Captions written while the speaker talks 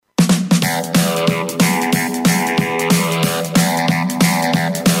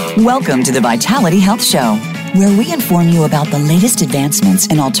Welcome to the Vitality Health Show, where we inform you about the latest advancements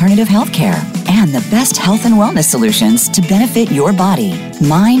in alternative healthcare and the best health and wellness solutions to benefit your body,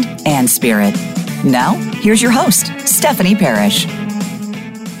 mind, and spirit. Now, here's your host, Stephanie Parrish.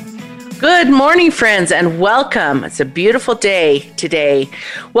 Good morning, friends, and welcome. It's a beautiful day today.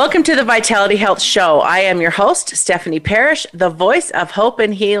 Welcome to the Vitality Health Show. I am your host, Stephanie Parrish, the voice of hope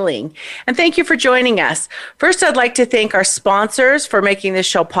and healing. And thank you for joining us. First, I'd like to thank our sponsors for making this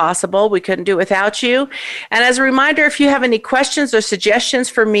show possible. We couldn't do it without you. And as a reminder, if you have any questions or suggestions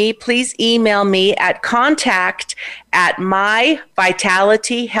for me, please email me at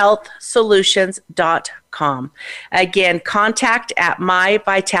contact@myvitalityhealthsolutions.com. Again,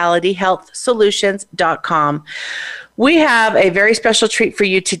 contact@myvitalityhealthsolutions.com. We have a very special treat for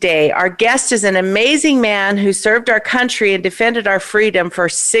you today. Our guest is an amazing man who served our country and defended our freedom for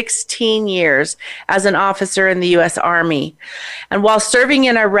 16 years as an officer in the U.S. Army. And while serving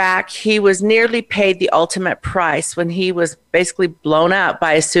in Iraq, he was nearly paid the ultimate price when he was basically blown up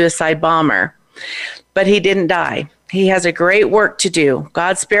by a suicide bomber. But he didn't die. He has a great work to do.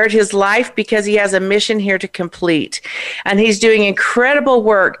 God spared his life because he has a mission here to complete. And he's doing incredible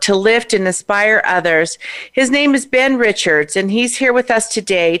work to lift and inspire others. His name is Ben Richards, and he's here with us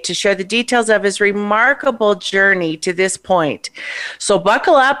today to share the details of his remarkable journey to this point. So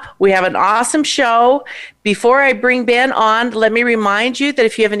buckle up. We have an awesome show. Before I bring Ben on, let me remind you that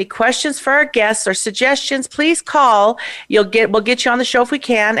if you have any questions for our guests or suggestions, please call. We'll get you on the show if we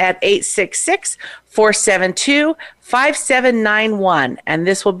can at 866-472-5791. And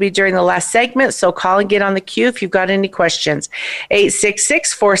this will be during the last segment, so call and get on the queue if you've got any questions.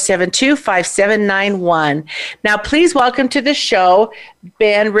 866-472-5791. Now, please welcome to the show,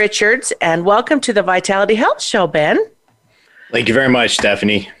 Ben Richards, and welcome to the Vitality Health Show, Ben. Thank you very much,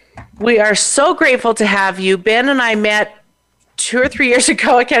 Stephanie. We are so grateful to have you. Ben and I met 2 or 3 years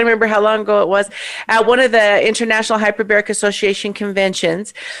ago, I can't remember how long ago it was, at one of the International Hyperbaric Association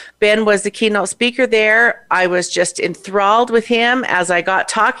conventions. Ben was the keynote speaker there. I was just enthralled with him. As I got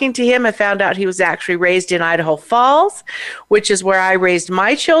talking to him, I found out he was actually raised in Idaho Falls, which is where I raised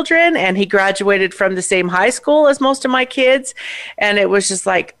my children, and he graduated from the same high school as most of my kids. And it was just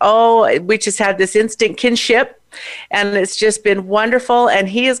like, oh, we just had this instant kinship. And it's just been wonderful. And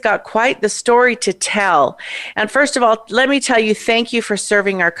he has got quite the story to tell. And first of all, let me tell you, thank you for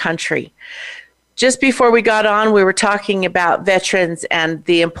serving our country. Just before we got on, we were talking about veterans and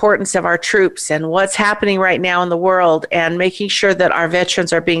the importance of our troops and what's happening right now in the world and making sure that our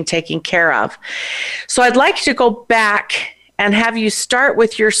veterans are being taken care of. So I'd like to go back and have you start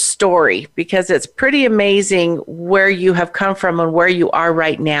with your story, because it's pretty amazing where you have come from and where you are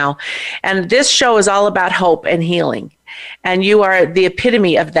right now. And this show is all about hope and healing. And you are the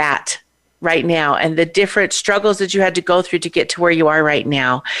epitome of that right now, and the different struggles that you had to go through to get to where you are right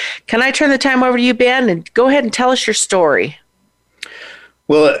now. Can I turn the time over to you, Ben, and go ahead and tell us your story?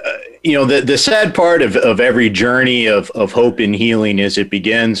 Well, the sad part of every journey of hope and healing is it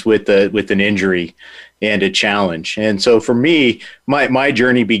begins with an injury and a challenge. And so for me, my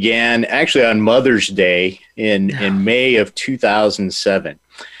journey began actually on Mother's Day in May of 2007.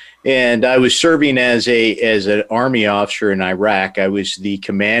 And I was serving as an Army officer in Iraq. I was the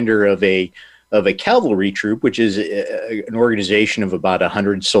commander of a cavalry troop, which is an organization of about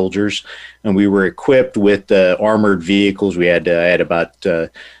 100 soldiers. And we were equipped with armored vehicles. I had about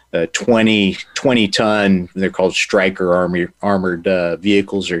 20-ton, they're called Stryker armored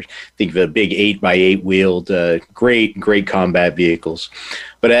vehicles, or think of a big 8x8 wheeled, great combat vehicles.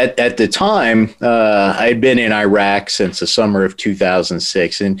 But at the time, I'd been in Iraq since the summer of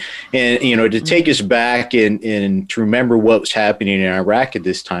 2006. And to take us back and to remember what was happening in Iraq at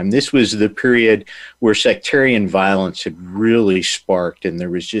this time, this was the period where sectarian violence had really sparked, and there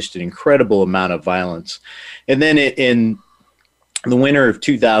was just an incredible amount of violence. And then in the winter of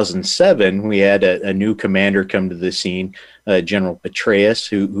 2007, we had a new commander come to the scene, General Petraeus,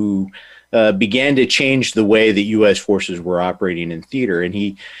 who began to change the way that U.S. forces were operating in theater. And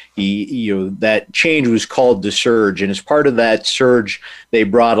he that change was called the surge. And as part of that surge, they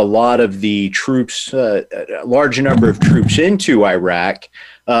brought a lot of the troops, a large number of troops into Iraq.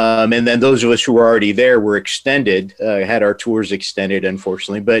 And then those of us who were already there were extended, had our tours extended,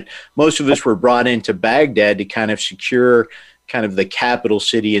 unfortunately. But most of us were brought into Baghdad to kind of secure kind of the capital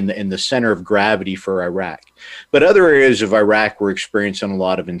city in the center of gravity for Iraq. But other areas of Iraq were experiencing a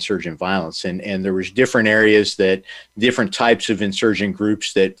lot of insurgent violence, and there was different areas that different types of insurgent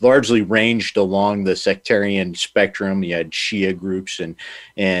groups that largely ranged along the sectarian spectrum. You had Shia groups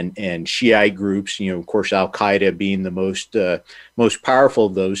and Shiite groups. Of course, Al Qaeda being the most powerful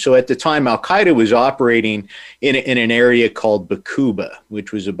of those. So at the time, Al Qaeda was operating in an area called Baquba,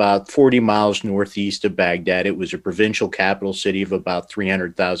 which was about 40 miles northeast of Baghdad. It was a provincial capital city of about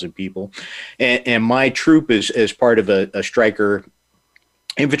 300,000 people. And my troop, as part of a Stryker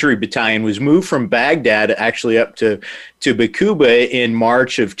infantry battalion, was moved from Baghdad actually up to Baquba in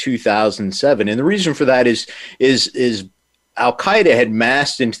March of 2007. And the reason for that is Al Qaeda had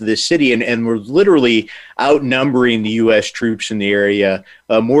massed into the city and were literally outnumbering the U.S. troops in the area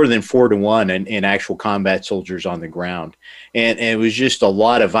more than 4-1 in actual combat soldiers on the ground, and it was just a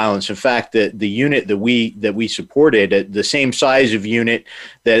lot of violence. In fact, the unit that we supported, the same size of unit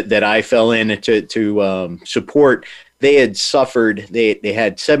that I fell in to support, they had suffered. They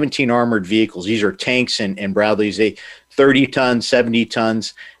had 17 armored vehicles. These are tanks and Bradleys. 30 tons, 70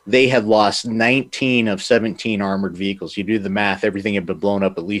 tons. They had lost 19 of 17 armored vehicles. You do the math, everything had been blown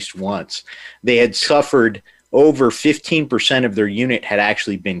up at least once. They had suffered over 15% of their unit had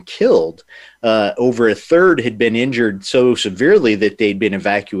actually been killed. Over a third had been injured so severely that they'd been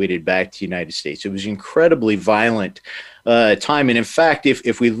evacuated back to the United States. It was incredibly violent time. And in fact,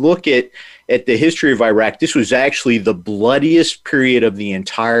 if we look at the history of Iraq, this was actually the bloodiest period of the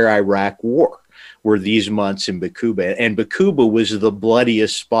entire Iraq war, were these months in Baquba, and Baquba was the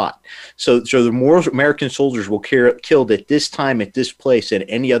bloodiest spot. So the more American soldiers were killed at this time, at this place, at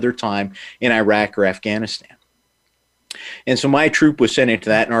any other time in Iraq or Afghanistan. And so my troop was sent into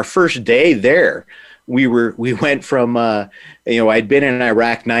that. And our first day there, we went from, I'd been in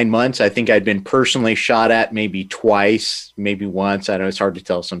Iraq 9 months. I think I'd been personally shot at maybe twice, maybe once. I don't know. It's hard to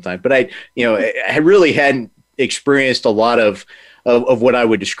tell sometimes, but I really hadn't experienced a lot of what I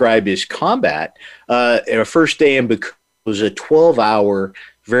would describe as combat. Our first day in Baquba was a 12-hour,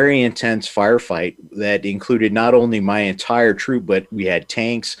 very intense firefight that included not only my entire troop, but we had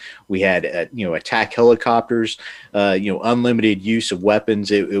tanks, we had attack helicopters, unlimited use of weapons.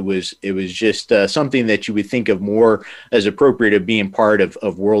 It was just something that you would think of more as appropriate of being part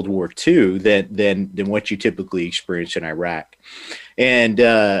of World War II than what you typically experience in Iraq. And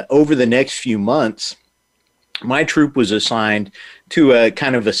over the next few months, my troop was assigned to a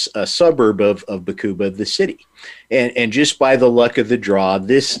kind of a suburb of Baquba, the city. And just by the luck of the draw,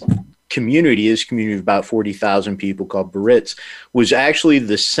 this community of about 40,000 people called Biritz was actually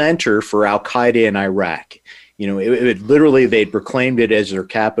the center for Al Qaeda in Iraq. It literally, they proclaimed it as their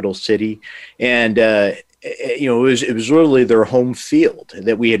capital city. And, it was literally their home field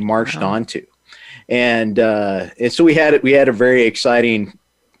that we had marched onto. And so we had a very exciting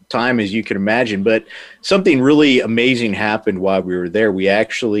time, as you can imagine, but something really amazing happened while we were there. We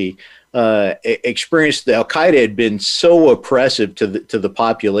actually experienced the Al Qaeda had been so oppressive to the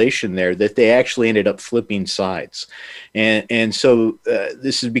population there that they actually ended up flipping sides, and so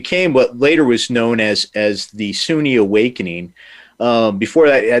this became what later was known as the Sunni Awakening. Before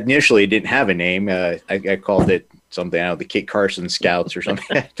that, initially it didn't have a name. I called it something out of the Kit Carson Scouts or something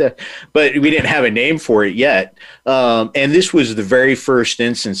like that, but we didn't have a name for it yet. And this was the very first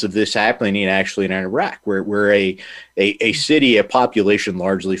instance of this happening actually in Iraq, where a city, a population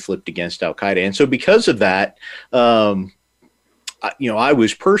largely flipped against Al Qaeda. And so because of that, I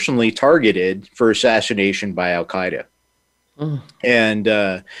was personally targeted for assassination by Al Qaeda.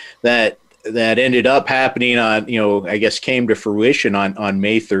 And that ended up happening on, I guess came to fruition on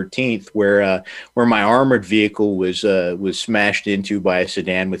May 13th, where my armored vehicle was smashed into by a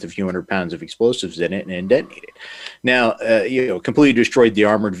sedan with a few hundred pounds of explosives in it and detonated. Now, completely destroyed the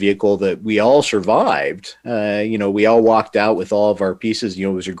armored vehicle. That we all survived. We all walked out with all of our pieces. It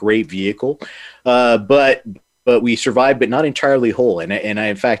was a great vehicle, but we survived, but not entirely whole. And I,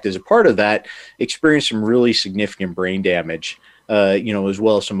 in fact, as a part of that, experienced some really significant brain damage. As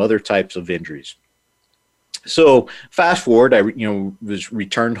well as some other types of injuries. So fast forward, I was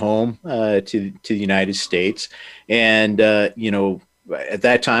returned home to the United States, and at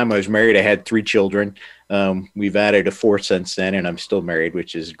that time I was married. I had 3 children. We've added a 4th since then, and I'm still married,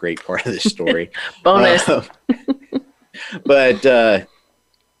 which is a great part of the story. Bonus. But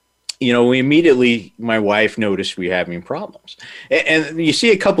we immediately, my wife noticed we were having problems. And you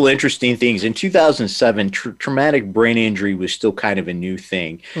see a couple interesting things. In 2007, traumatic brain injury was still kind of a new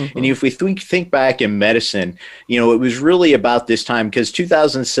thing. Mm-hmm. And if we think back in medicine, it was really about this time, because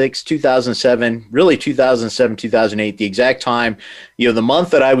 2006, 2007, really 2007, 2008, the exact time, the month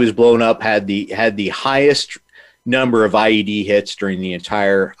that I was blown up had the highest number of IED hits during the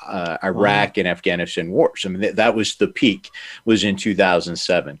entire Iraq and Afghanistan wars. I mean, that was the peak, was in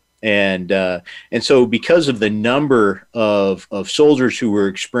 2007. And so because of the number of soldiers who were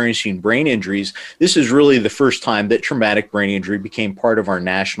experiencing brain injuries, this is really the first time that traumatic brain injury became part of our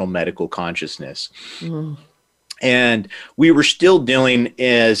national medical consciousness. Mm. And we were still dealing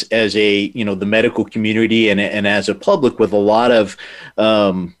as a, the medical community and as a public with a lot of,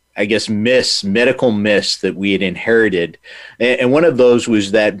 medical myths that we had inherited. And one of those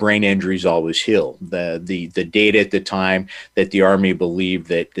was that brain injuries always heal. The data at the time that the Army believed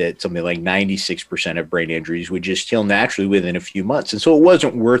that something like 96% of brain injuries would just heal naturally within a few months. And so it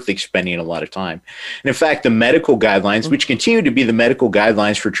wasn't worth expending a lot of time. And in fact, the medical guidelines, which continue to be the medical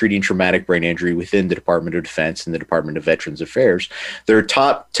guidelines for treating traumatic brain injury within the Department of Defense and the Department of Veterans Affairs, their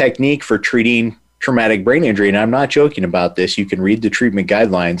top technique for treating traumatic brain injury, and I'm not joking about this, you can read the treatment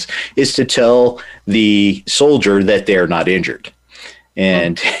guidelines, is to tell the soldier that they are not injured.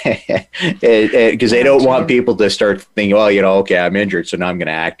 And because they don't want people to start thinking, okay, I'm injured, so now I'm going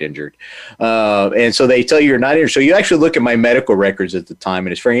to act injured. And so they tell you you're not injured. So you actually look at my medical records at the time,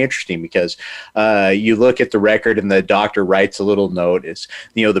 and it's very interesting because you look at the record and the doctor writes a little note. It's,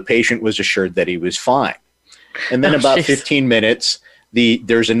 the patient was assured that he was fine. And then 15 minutes,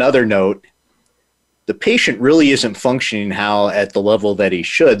 there's another note. The patient really isn't functioning at the level that he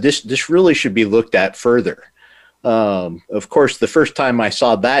should. This really should be looked at further. Of course, the first time I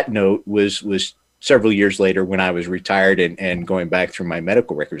saw that note was several years later when I was retired and going back through my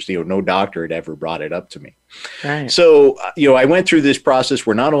medical records. No doctor had ever brought it up to me. Right. So, I went through this process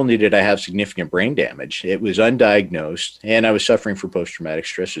where not only did I have significant brain damage, it was undiagnosed, and I was suffering from post-traumatic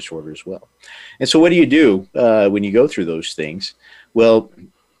stress disorder as well. And so what do you do when you go through those things? Well,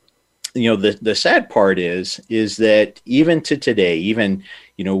 the sad part is that even to today,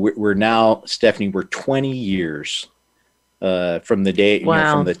 we're now, Stephanie, we're 20 years from the day,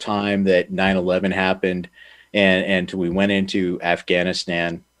 from the time that 9/11 happened and until we went into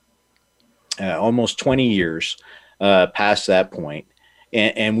Afghanistan, almost 20 years past that point.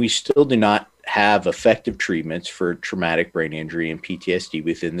 And we still do not have effective treatments for traumatic brain injury and PTSD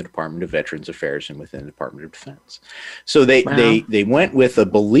within the Department of Veterans Affairs and within the Department of Defense. So they went with a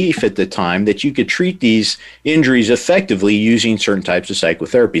belief at the time that you could treat these injuries effectively using certain types of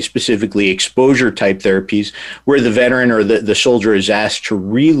psychotherapy, specifically exposure type therapies, where the veteran or the soldier is asked to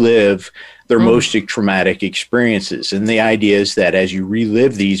relive their most traumatic experiences. And the idea is that as you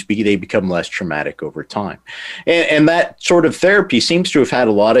relive these, they become less traumatic over time. And that sort of therapy seems to have had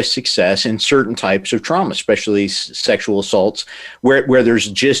a lot of success in certain types of trauma, especially sexual assaults, where there's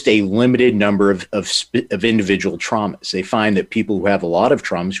just a limited number of individual traumas. They find that people who have a lot of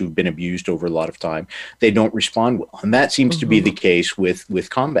traumas, who've been abused over a lot of time, they don't respond well. And that seems to be the case with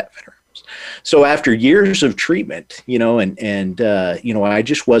combat veterans. So after years of treatment, I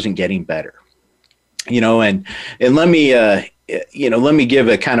just wasn't getting better. And let me give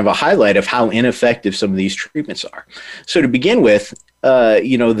a kind of a highlight of how ineffective some of these treatments are. So to begin with,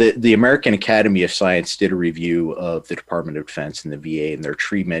 the American Academy of Science did a review of the Department of Defense and the VA and their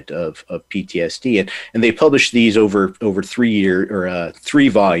treatment of PTSD, and they published these over 3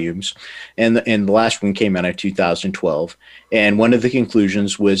 volumes, and the last one came out in 2012. And one of the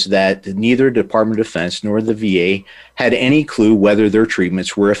conclusions was that neither Department of Defense nor the VA had any clue whether their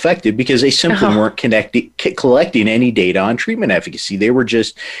treatments were effective because they simply weren't collecting any data on treatment efficacy. They were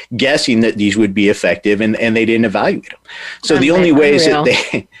just guessing that these would be effective, and they didn't evaluate them. So the only ways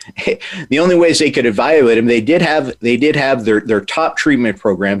they could evaluate them, they did have their top treatment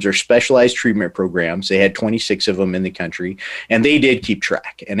programs, their specialized treatment programs. They had 26 of them in the country, and they did keep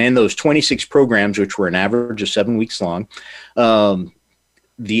track. And in those 26 programs, which were an average of 7 weeks long,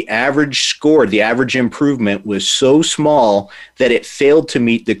 the average score, the average improvement was so small that it failed to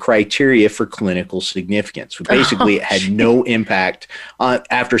meet the criteria for clinical significance. Basically, it had no impact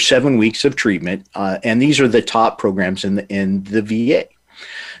after 7 weeks of treatment. And these are the top programs in the VA.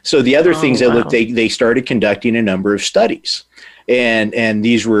 So the other things they started conducting a number of studies. And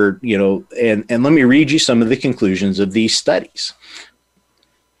these were, and let me read you some of the conclusions of these studies.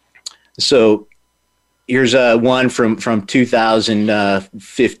 So here's one from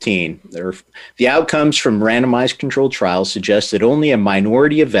 2015. The outcomes from randomized controlled trials suggest that only a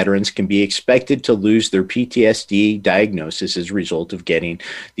minority of veterans can be expected to lose their PTSD diagnosis as a result of getting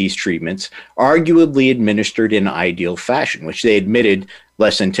these treatments, arguably administered in ideal fashion, which they admitted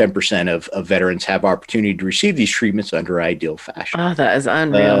less than 10% of veterans have opportunity to receive these treatments under ideal fashion. Oh, that is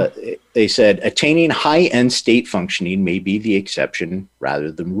unreal. They said attaining high-end state functioning may be the exception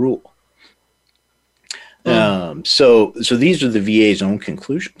rather than rule. So these are the VA's own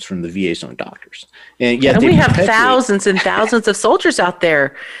conclusions from the VA's own doctors. And yet we have thousands and thousands of soldiers out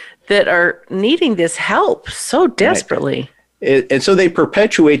there that are needing this help so desperately. Right. And so they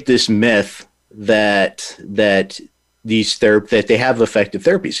perpetuate this myth that that they have effective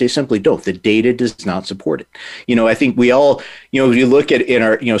therapies. They simply don't. The data does not support it. I think we all, if you look at in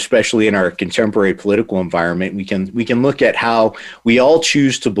our, especially in our contemporary political environment, we can look at how we all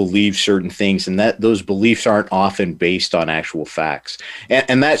choose to believe certain things, and that those beliefs aren't often based on actual facts.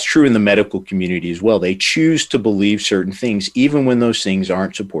 And that's true in the medical community as well. They choose to believe certain things, even when those things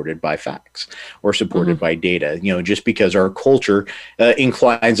aren't supported by facts or supported by data, just because our culture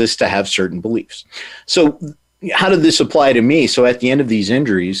inclines us to have certain beliefs. So how did this apply to me? So at the end of these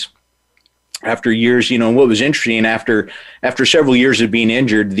injuries, after years, what was interesting, after several years of being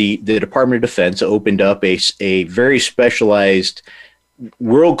injured, the Department of Defense opened up a very specialized,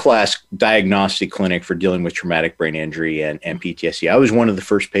 world-class diagnostic clinic for dealing with traumatic brain injury and PTSD. I was one of the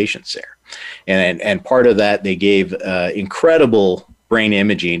first patients there. And part of that, they gave incredible brain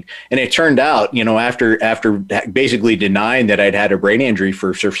imaging. And it turned out, after basically denying that I'd had a brain injury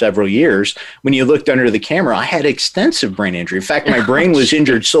for several years, when you looked under the camera, I had extensive brain injury. In fact, my brain was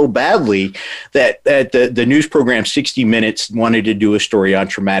injured so badly that the news program 60 Minutes wanted to do a story on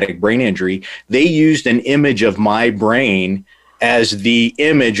traumatic brain injury. They used an image of my brain as the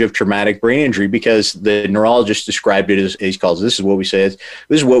image of traumatic brain injury, because the neurologist described it as he calls, this is what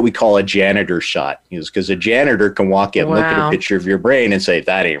we call a janitor shot. Because a janitor can walk in, look at a picture of your brain and say,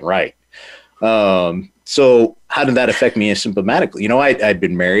 that ain't right. So how did that affect me asymptomatically? I'd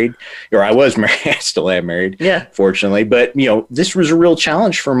been married, or I was married. I still am married, fortunately. But, this was a real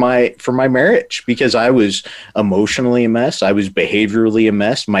challenge for my marriage, because I was emotionally a mess. I was behaviorally a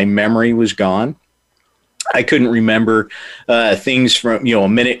mess. My memory was gone. I couldn't remember things from, a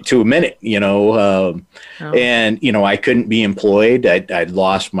minute to a minute, and, I couldn't be employed. I'd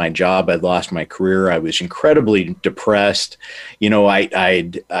lost my job. I'd lost my career. I was incredibly depressed.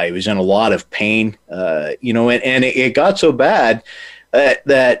 I was in a lot of pain, and it got so bad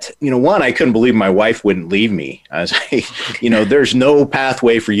that, one, I couldn't believe my wife wouldn't leave me. I was like, there's no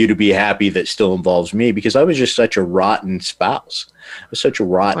pathway for you to be happy that still involves me, because I was just such a rotten spouse. I was such a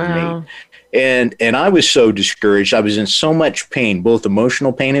rotten mate. And I was so discouraged. I was in so much pain, both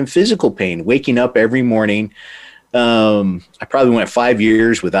emotional pain and physical pain, waking up every morning. I probably went 5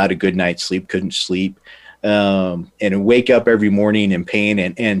 years without a good night's sleep, couldn't sleep. And I'd wake up every morning in pain.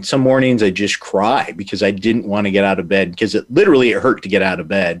 And some mornings I just cry because I didn't want to get out of bed, because it hurt to get out of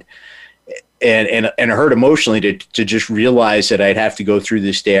bed. And it hurt emotionally to just realize that I'd have to go through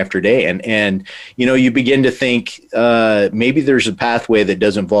this day after day. And you begin to think, maybe there's a pathway that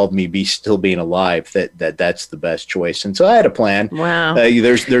does involve me still being alive, that's the best choice. And so I had a plan. Wow.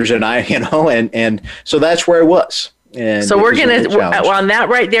 There's an and so that's where I was. And so we're going to, on that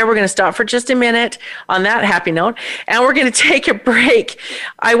right there, we're going to stop for just a minute on that happy note, and we're going to take a break.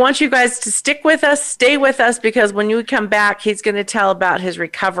 I want you guys to stick with us, stay with us, because when you come back, he's going to tell about his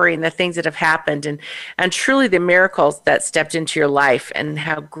recovery and the things that have happened, and truly the miracles that stepped into your life, and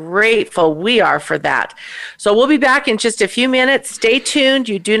how grateful we are for that. So we'll be back in just a few minutes. Stay tuned.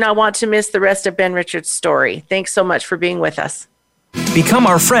 You do not want to miss the rest of Ben Richards' story. Thanks so much for being with us. Become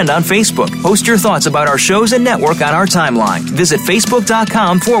our friend on Facebook. Post your thoughts about our shows and network on our timeline. Visit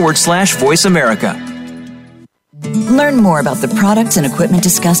Facebook.com/Voice America. Learn more about the products and equipment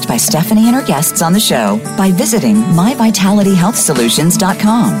discussed by Stephanie and her guests on the show by visiting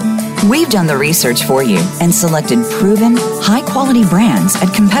myvitalityhealthsolutions.com. We've done the research for you and selected proven, high-quality brands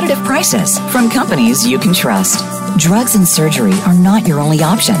at competitive prices from companies you can trust. Drugs and surgery are not your only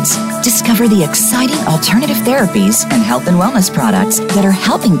options. Discover the exciting alternative therapies and health and wellness products that are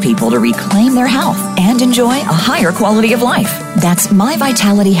helping people to reclaim their health and enjoy a higher quality of life. That's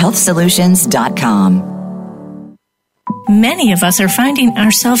myvitalityhealthsolutions.com. Many of us are finding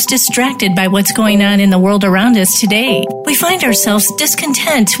ourselves distracted by what's going on in the world around us today. We find ourselves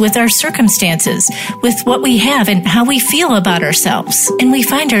discontent with our circumstances, with what we have and how we feel about ourselves. And we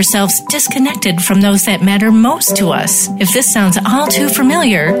find ourselves disconnected from those that matter most to us. If this sounds all too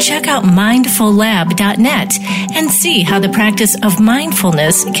familiar, check out mindfullab.net and see how the practice of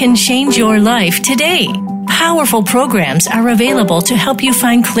mindfulness can change your life today. Powerful programs are available to help you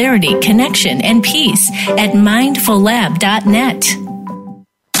find clarity, connection, and peace at mindfullab.net.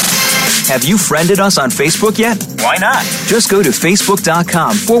 Have you friended us on Facebook yet? Why not? Just go to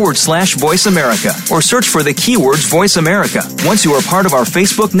facebook.com/Voice America or search for the keywords Voice America. Once you are part of our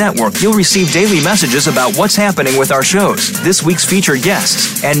Facebook network, you'll receive daily messages about what's happening with our shows, this week's featured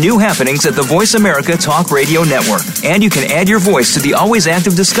guests, and new happenings at the Voice America Talk Radio Network. And you can add your voice to the always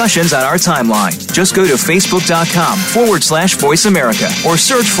active discussions on our timeline. Just go to facebook.com/Voice America or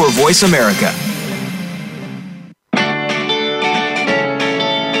search for Voice America.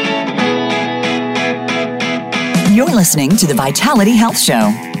 You're listening to the Vitality Health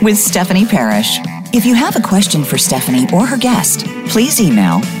Show with Stephanie Parrish. If you have a question for Stephanie or her guest, please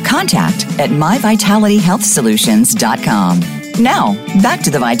email contact@myvitalityhealthsolutions.com. Now, back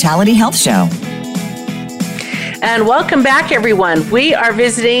to the Vitality Health Show. And welcome back, everyone. We are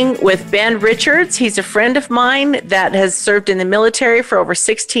visiting with Ben Richards. He's a friend of mine that has served in the military for over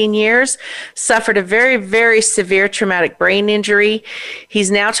 16 years, suffered a very, very severe traumatic brain injury. He's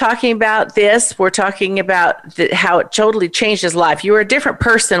now talking about this. We're talking about how it totally changed his life. You were a different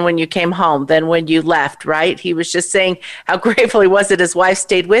person when you came home than when you left, right? He was just saying how grateful he was that his wife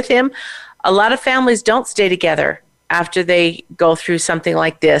stayed with him. A lot of families don't stay together after they go through something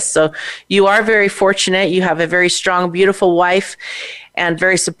like this. So you are very fortunate. You have a very strong, beautiful wife and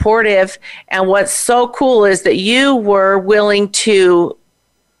very supportive. And what's so cool is that you were willing to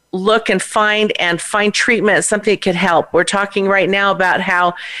look and find treatment, something that could help. We're talking right now about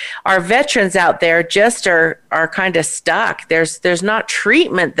how our veterans out there just are kind of stuck. There's not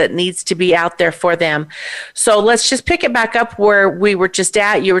treatment that needs to be out there for them. So let's just pick it back up where we were just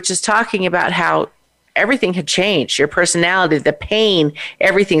at. You were just talking about how everything had changed, your personality, the pain,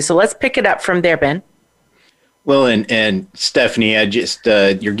 everything. So let's pick it up from there, Ben. Well, and Stephanie, I just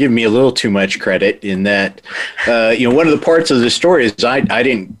you're giving me a little too much credit in that, one of the parts of the story is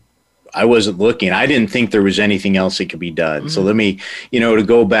I wasn't looking. I didn't think there was anything else that could be done. Mm-hmm. So let me, to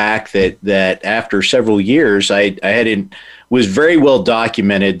go back that after several years, was very well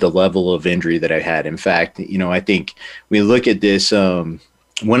documented the level of injury that I had. In fact, I think we look at this.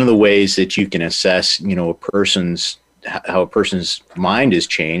 One of the ways that you can assess, how a person's mind has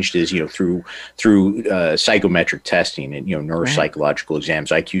changed is, through psychometric testing and, neuropsychological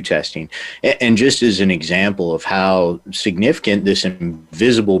exams, IQ testing. And just as an example of how significant this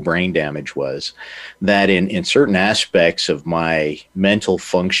invisible brain damage was, that in certain aspects of my mental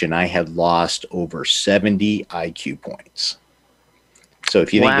function, I had lost over 70 IQ points. So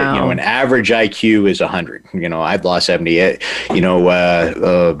if you think that, an average IQ is 100, I've lost 70, I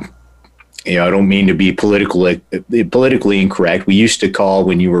don't mean to be politically incorrect. We used to call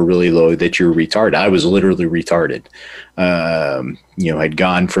when you were really low that you were retarded. I was literally retarded. I'd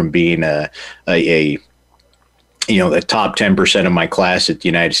gone from being the top 10% of my class at the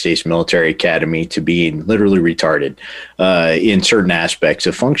United States Military Academy to being literally retarded in certain aspects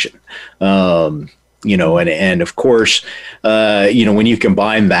of function. And of course, when you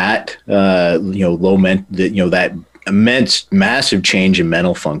combine that, that immense, massive change in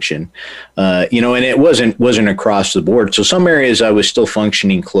mental function, and it wasn't across the board. So some areas I was still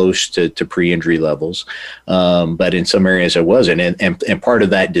functioning close to pre-injury levels, but in some areas I wasn't. And part of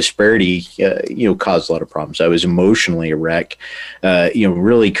that disparity, caused a lot of problems. I was emotionally a wreck,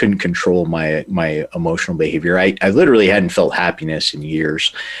 really couldn't control my emotional behavior. I literally hadn't felt happiness in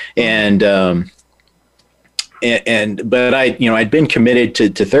years. But I'd been committed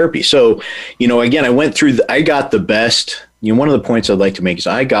to therapy. So, again, I got the best, one of the points I'd like to make is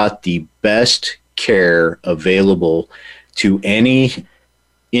I got the best care available to any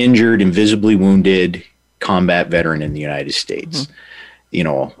injured, invisibly wounded combat veteran in the United States.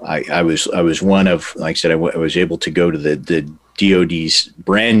 Mm-hmm. I was one of, like I said, I was able to go to the DOD's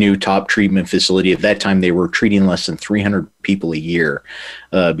brand new top treatment facility. At that time, they were treating less than 300 people a year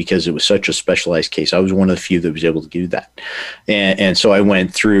because it was such a specialized case. I was one of the few that was able to do that. And so I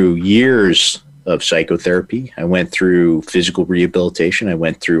went through years of psychotherapy. I went through physical rehabilitation. I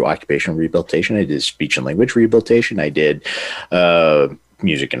went through occupational rehabilitation. I did speech and language rehabilitation. I did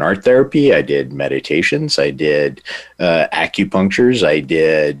music and art therapy. I did meditations. I did acupunctures. I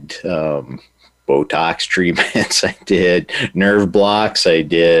did Botox treatments. I did nerve blocks. I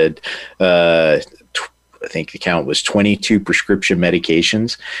did, I think the count was 22 prescription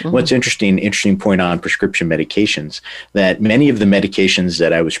medications. Mm-hmm. What's interesting point on prescription medications, that many of the medications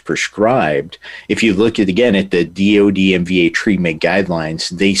that I was prescribed, if you look at the DOD and VA treatment guidelines,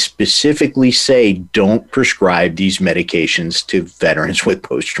 they specifically say don't prescribe these medications to veterans with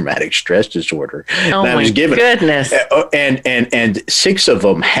post-traumatic stress disorder. Oh, my goodness. And 6 of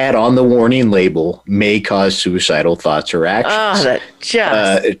them had on the warning label, may cause suicidal thoughts or actions. Oh, that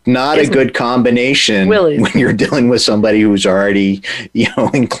just not a good combination. Really Please. when you're dealing with somebody who's already,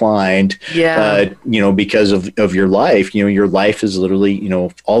 inclined, because of your life. Your life is literally,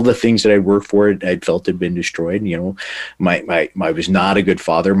 all the things that I worked for, I'd felt had been destroyed. I was not a good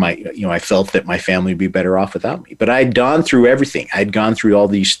father. I felt that my family would be better off without me. But I'd gone through everything. I'd gone through all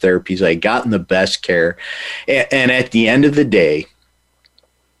these therapies. I'd gotten the best care, and at the end of the day,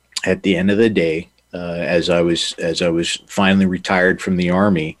 as I was finally retired from the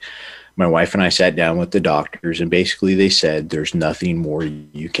Army, my wife and I sat down with the doctors, and basically they said, there's nothing more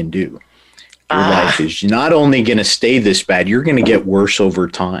you can do. Your life is not only going to stay this bad, you're going to get worse over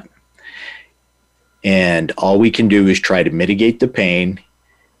time. And all we can do is try to mitigate the pain,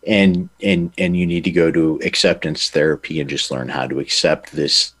 and you need to go to acceptance therapy and just learn how to accept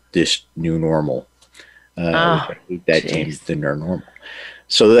this new normal. That came the new normal.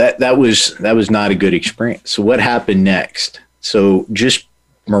 So that was not a good experience. So what happened next? So just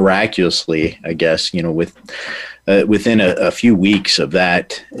miraculously, I guess, within a few weeks of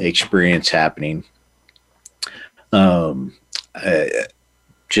that experience happening,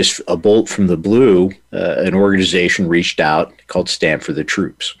 just a bolt from the blue, an organization reached out called Stand for the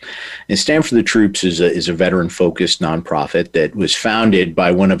Troops. And Stand for the Troops is a veteran-focused nonprofit that was founded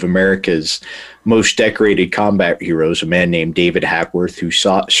by one of America's most decorated combat heroes, a man named David Hackworth, who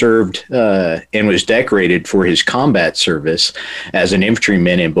served and was decorated for his combat service as an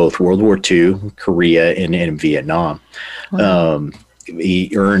infantryman in both World War II, Korea, and Vietnam. Wow.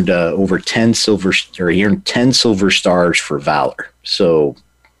 He earned over 10 silver stars for valor. So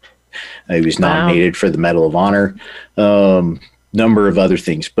he was nominated for the Medal of Honor, number of other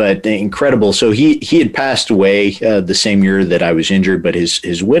things, but incredible. So he had passed away the same year that I was injured, but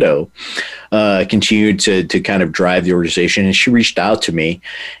his widow continued to kind of drive the organization, and she reached out to me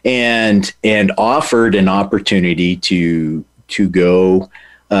and offered an opportunity to go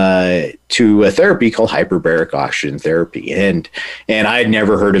to a therapy called hyperbaric oxygen therapy, and I had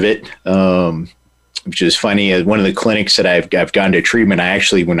never heard of it. Which is funny. One of the clinics that I've gone to treatment,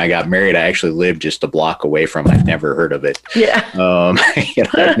 when I got married, I actually lived just a block away from. I'd never heard of it. Yeah.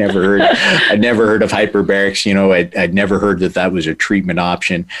 I'd never heard of hyperbarics. I'd never heard that was a treatment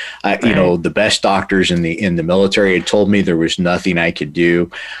option. The best doctors in the military had told me there was nothing I could do.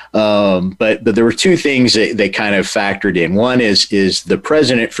 But there were two things that kind of factored in. One is the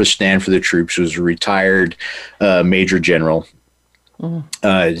president for Stand for the Troops was a retired Major General.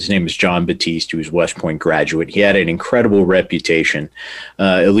 His name is John Batiste. He was a West Point graduate. He had an incredible reputation.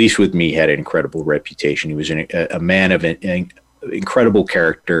 At least with me, he had an incredible reputation. He was a man of an incredible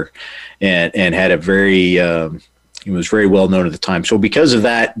character, and had a very he was very well known at the time. So because of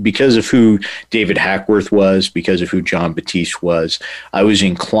that, because of who David Hackworth was, because of who John Batiste was, I was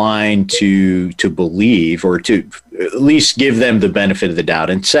inclined to believe, or to at least give them the benefit of the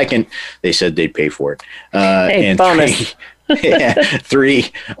doubt. And second, they said they'd pay for it. And bonus.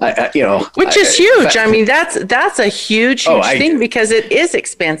 Three, which is huge. I mean, that's a huge thing, because it is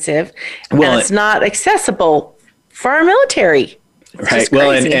expensive, and it's not accessible for our military. Right.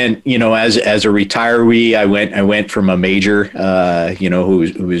 Well, and as a retiree, I went from a major, who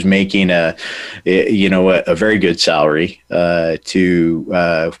was making a very good salary,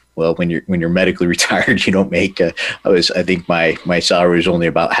 to when you're medically retired, you don't make. I think my salary was only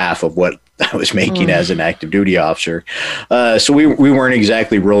about half of what I was making as an active duty officer. So we weren't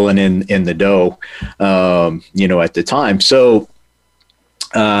exactly rolling in the dough, at the time. So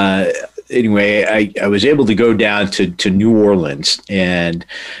anyway, I was able to go down to New Orleans and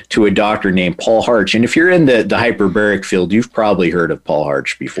to a doctor named Paul Harch. And if you're in the hyperbaric field, you've probably heard of Paul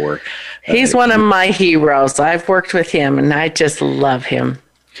Harch before. He's one of my heroes. I've worked with him, and I just love him.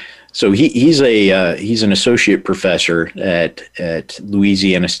 So he's an associate professor at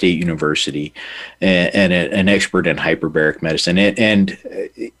Louisiana State University, and an expert in hyperbaric medicine. And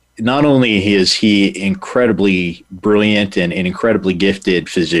not only is he incredibly brilliant and an incredibly gifted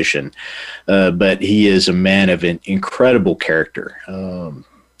physician, but he is a man of an incredible character.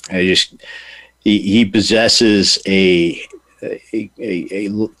 He possesses a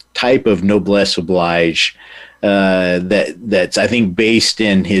type of noblesse oblige that's I think based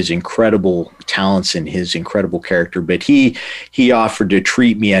in his incredible talents and his incredible character. But he offered to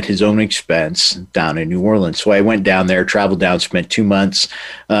treat me at his own expense down in New Orleans. So I went down there, traveled down, spent 2 months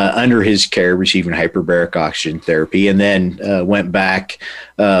under his care, receiving hyperbaric oxygen therapy, and then went back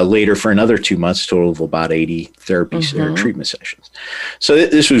later for another 2 months, total of about 80 therapies or treatment sessions. So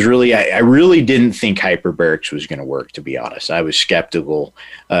this was really, I really didn't think hyperbarics was going to work, to be honest. I was skeptical.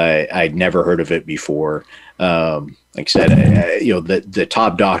 I'd never heard of it before. Like I said, the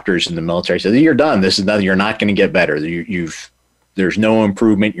top doctors in the military said, "You're done. This is nothing. You're not going to get better. You've there's no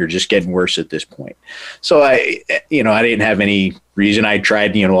improvement. You're just getting worse at this point. So I didn't have any reason. I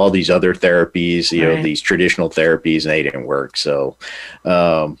tried, all these other therapies, these traditional therapies, and they didn't work. So,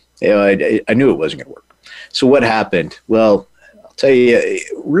 I knew it wasn't going to work. So what happened? Well, I'll tell you,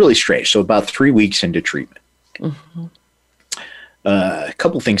 really strange. So about 3 weeks into treatment, a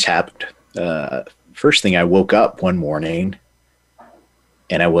couple things happened. First thing, I woke up one morning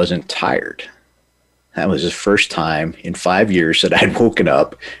and I wasn't tired. That was the first time in 5 years that I'd woken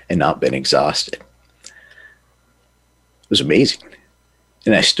up and not been exhausted. It was amazing.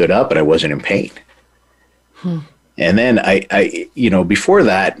 And I stood up and I wasn't in pain. And then I before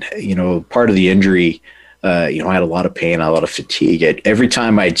that, part of the injury, I had a lot of pain, a lot of fatigue. Every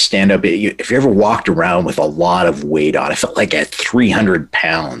time I'd stand up, if you ever walked around with a lot of weight on, I felt like I had 300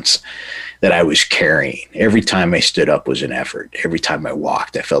 pounds that I was carrying. Every time I stood up was an effort. Every time I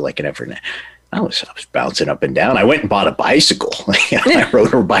walked, I felt like an effort. I was bouncing up and down. I went and bought a bicycle. I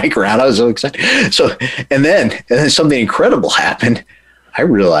rode a bike around. I was so excited. So, and then something incredible happened. I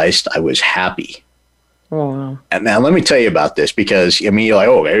realized I was happy. Oh, wow. And now let me tell you about this, because you're like,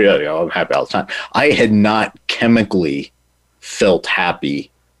 I'm happy all the time. I had not chemically felt happy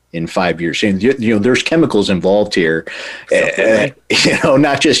in 5 years. And, there's chemicals involved here.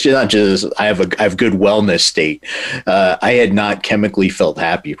 Not just I have good wellness state. I had not chemically felt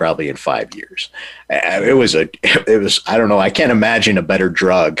happy probably in 5 years. It was I don't know. I can't imagine a better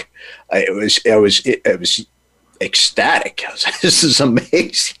drug. It was ecstatic. This is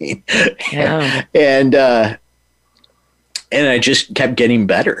amazing. Yeah. And I just kept getting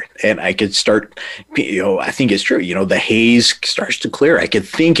better, and I could start, I think it's true, the haze starts to clear. I could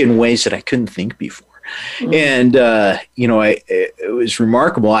think in ways that I couldn't think before. And, it was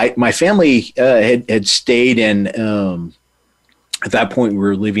remarkable. My family had stayed in, at that point we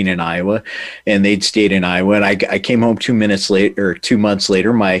were living in Iowa, and they'd stayed in Iowa. And I came home 2 months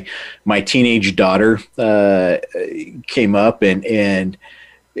later, my teenage daughter came up, and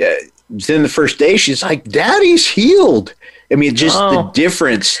within the first day, she's like, "Daddy's healed." I mean, just the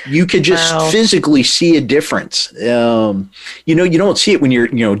difference. You could just physically see a difference. You don't see it when you're,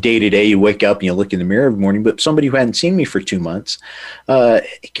 day to day, you wake up and you look in the mirror every morning, but somebody who hadn't seen me for 2 months,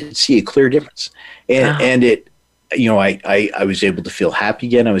 can see a clear difference. And it, I was able to feel happy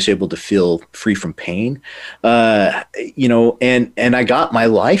again. I was able to feel free from pain, and I got my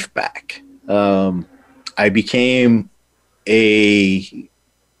life back. I became a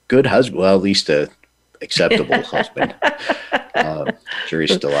good husband, well, at least a acceptable husband.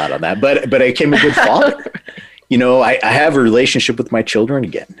 Jury's still out on that, but I became a good father. I have a relationship with my children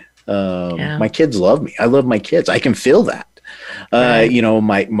again. My kids love me. I love my kids. I can feel that. I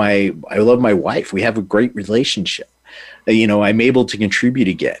love my wife. We have a great relationship. I'm able to contribute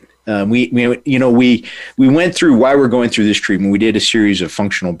again. We went through, while we're going through this treatment, we did a series of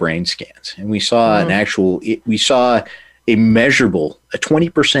functional brain scans, and we saw a measurable, a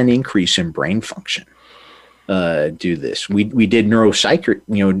 20% increase in brain function. Do this. We did neurometric,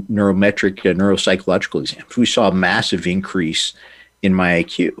 neuropsychological exams. We saw a massive increase in my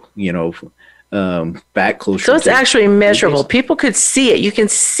IQ, back closer. So it's actually measurable. People could see it. You can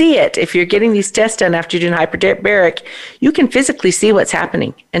see it. If you're getting these tests done after you're doing hyperbaric, you can physically see what's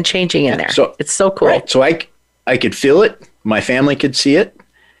happening and changing in there. So it's so cool. Right. So I could feel it. My family could see it,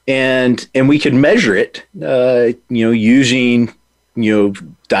 and we could measure it, using,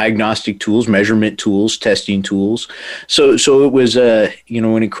 diagnostic tools, measurement tools, testing tools. So it was an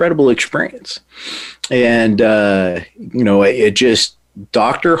incredible experience. And, it just,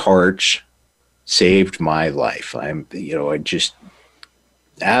 Dr. Harch saved my life. I just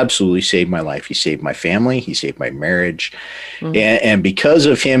absolutely saved my life. He saved my family. He saved my marriage. And because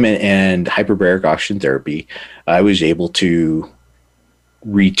of him and hyperbaric oxygen therapy, I was able to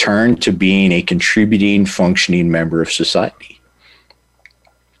return to being a contributing, functioning member of society.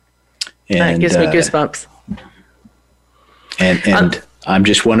 And that gives me goosebumps. And I'm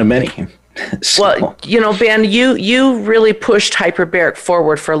just one of many. So. Well, Ben, you really pushed hyperbaric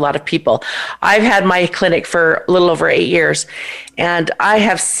forward for a lot of people. I've had my clinic for a little over 8 years, and I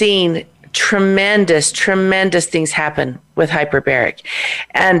have seen tremendous things happen with hyperbaric.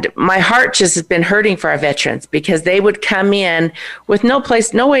 And my heart just has been hurting for our veterans, because they would come in with no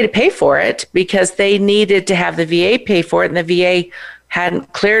way to pay for it, because they needed to have the VA pay for it, and the VA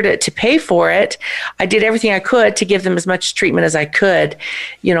hadn't cleared it to pay for it. I did everything I could to give them as much treatment as I could,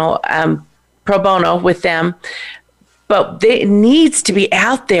 pro bono with them. But it needs to be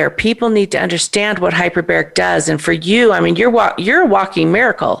out there. People need to understand what hyperbaric does. And for you, you're a walking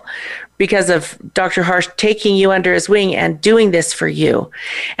miracle, because of Dr. Harch taking you under his wing and doing this for you.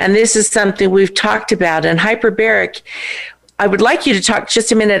 And this is something we've talked about. And hyperbaric, I would like you to talk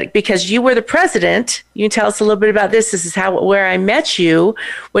just a minute, because you were the president. You can tell us a little bit about this. This is where I met you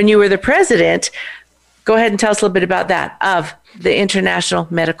when you were the president. Go ahead and tell us a little bit about that, of the International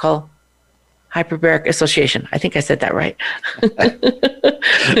Medical Hyperbaric Association. I think I said that right.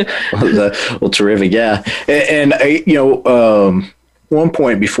 Well, terrific. Yeah. And one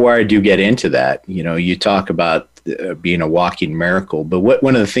point before I do get into that, you talk about being a walking miracle. But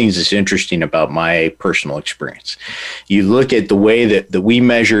one of the things that's interesting about my personal experience, you look at the way that we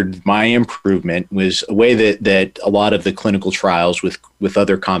measured my improvement was a way that a lot of the clinical trials with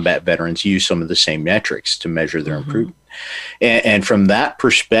other combat veterans use some of the same metrics to measure their improvement. And from that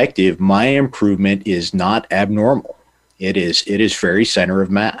perspective, my improvement is not abnormal. It is very center of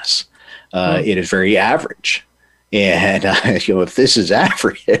mass. It is very average. And if this is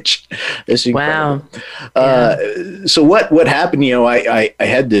average, this is incredible. Wow. So what happened? I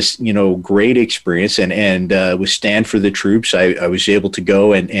had this great experience, and with Stand for the Troops, I was able to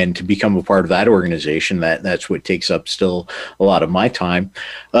go and to become a part of that organization. That's what takes up still a lot of my time.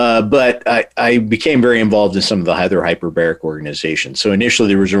 But I became very involved in some of the other hyperbaric organizations. So initially,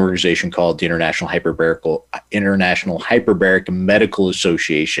 there was an organization called the International Hyperbaric Medical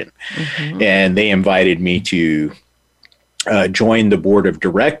Association, and they invited me to join the board of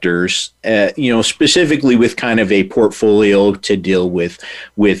directors, specifically with kind of a portfolio to deal with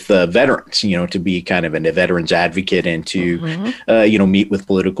veterans, to be kind of a veterans advocate, and to, meet with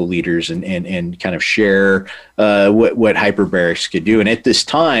political leaders and kind of share what hyperbarics could do. And at this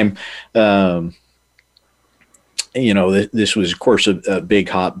time, this was, of course, a big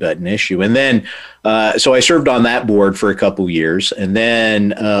hot button issue. And then, so I served on that board for a couple years. And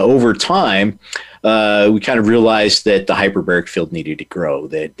then over time, we kind of realized that the hyperbaric field needed to grow,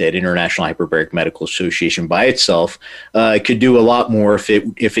 that International Hyperbaric Medical Association by itself could do a lot more if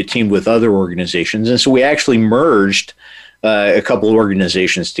it teamed with other organizations. And so we actually merged a couple of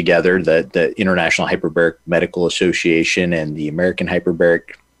organizations together, the International Hyperbaric Medical Association and the American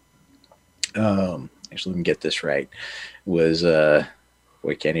Hyperbaric. Actually, let me get this right. Was I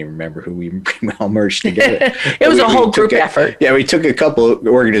can't even remember who we all merged together. It was a whole group effort. Yeah, we took a couple of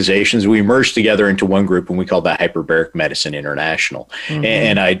organizations, we merged together into one group, and we called that Hyperbaric Medicine International.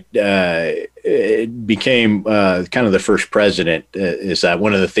 And I became kind of the first president. Is that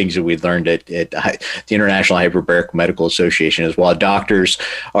one of the things that we learned at the International Hyperbaric Medical Association is, while doctors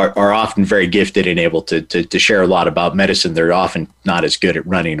are often very gifted and able to share a lot about medicine, they're often not as good at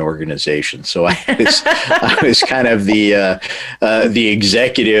running organizations. So I was kind of the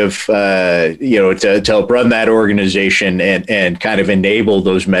executive, to help run that organization and kind of enable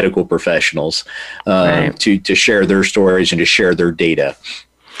those medical professionals to share their stories and to share their data.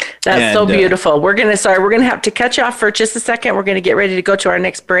 That's so beautiful. We're going to have to cut you off for just a second. We're going to get ready to go to our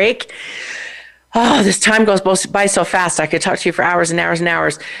next break. Oh, this time goes by so fast. I could talk to you for hours and hours and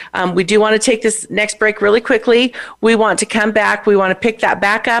hours. We do want to take this next break really quickly. We want to come back. We want to pick that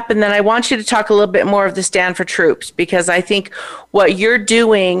back up. And then I want you to talk a little bit more of the Stand for Troops, because I think what you're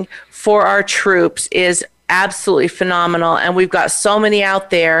doing for our troops is absolutely phenomenal. And we've got so many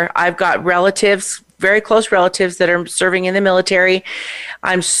out there. I've got relatives, very close relatives, that are serving in the military.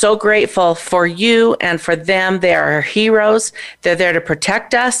 I'm so grateful for you and for them. They are heroes. They're there to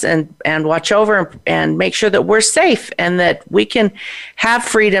protect us and watch over and make sure that we're safe and that we can have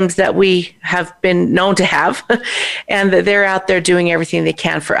freedoms that we have been known to have, and that they're out there doing everything they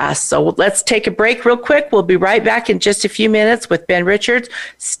can for us. So let's take a break real quick. We'll be right back in just a few minutes with Ben Richards.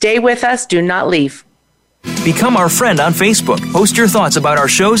 Stay with us. Do not leave. Become our friend on Facebook. Post your thoughts about our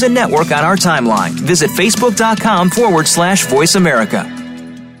shows and network on our timeline. Visit facebook.com/Voice America.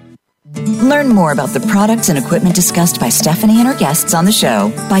 Learn more about the products and equipment discussed by Stephanie and her guests on the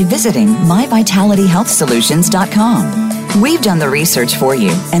show by visiting myvitalityhealthsolutions.com. We've done the research for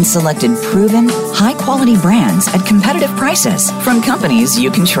you and selected proven, high-quality brands at competitive prices from companies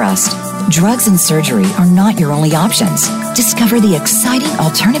you can trust. Drugs and surgery are not your only options. Discover the exciting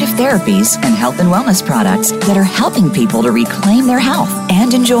alternative therapies and health and wellness products that are helping people to reclaim their health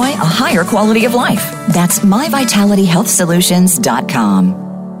and enjoy a higher quality of life. That's myvitalityhealthsolutions.com.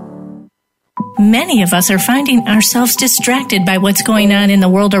 Many of us are finding ourselves distracted by what's going on in the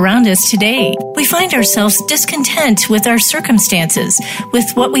world around us today. We find ourselves discontent with our circumstances, with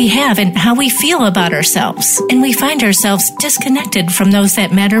what we have and how we feel about ourselves. And we find ourselves disconnected from those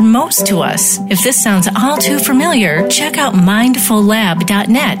that matter most to us. If this sounds all too familiar, check out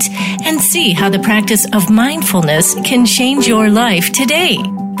mindfullab.net and see how the practice of mindfulness can change your life today.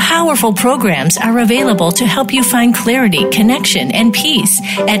 Powerful programs are available to help you find clarity, connection, and peace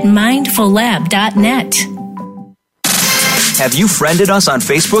at mindfullab.net. Have you friended us on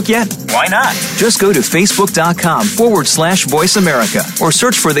Facebook yet? Why not? Just go to facebook.com/Voice America or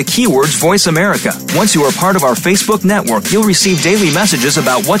search for the keywords Voice America. Once you are part of our Facebook network, you'll receive daily messages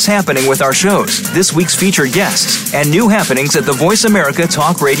about what's happening with our shows, this week's featured guests, and new happenings at the Voice America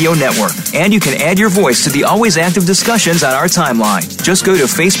Talk Radio Network. And you can add your voice to the always active discussions on our timeline. Just go to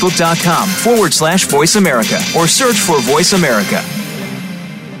facebook.com/Voice America or search for Voice America.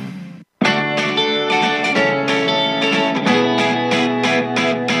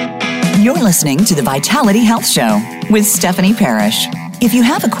 You're listening to the Vitality Health Show with Stephanie Parrish. If you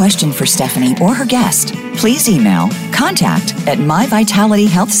have a question for Stephanie or her guest, please email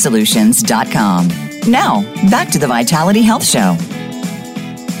contact@myvitalityhealthsolutions.com. Now, back to the Vitality Health Show.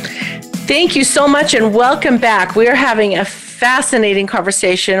 Thank you so much and welcome back. We are having a fascinating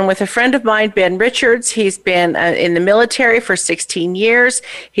conversation with a friend of mine, Ben Richards. He's been in the military for 16 years.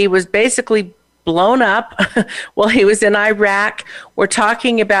 He was basically blown up while he was in Iraq. We're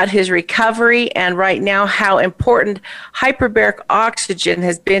talking about his recovery and right now how important hyperbaric oxygen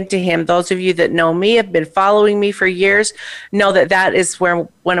has been to him. Those of you that know me, have been following me for years, know that that is where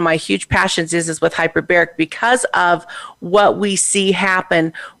one of my huge passions is with hyperbaric, because of what we see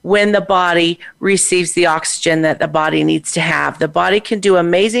happen when the body receives the oxygen that the body needs to have. The body can do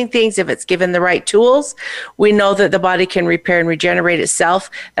amazing things if it's given the right tools. We know that the body can repair and regenerate itself.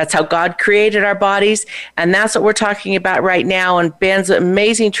 That's how God created our bodies, and that's what we're talking about right now. And Ben's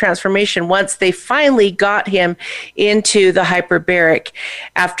amazing transformation once they finally got him into the hyperbaric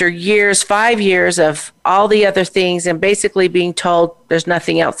after years, 5 years of all the other things, and basically being told there's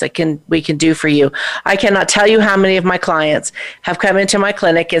nothing else that we can do for you. I cannot tell you how many of my clients have come into my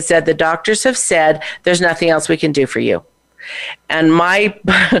clinic and said the doctors have said there's nothing else we can do for you. And my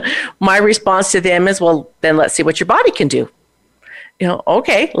response to them is, well, then let's see what your body can do.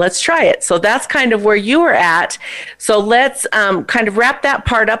 Okay, let's try it. So that's kind of where you are at. So let's kind of wrap that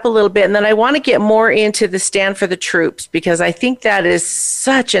part up a little bit. And then I want to get more into the Stand for the Troops, because I think that is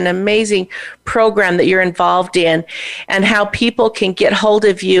such an amazing program that you're involved in, and how people can get hold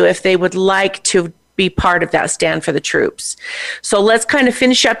of you if they would like to be part of that Stand for the Troops. So let's kind of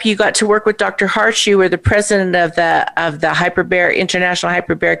finish up. You got to work with Dr. Harsh. You were the president of the Hyperbaric International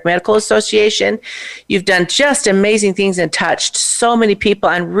Hyperbaric Medical Association. You've done just amazing things and touched so many people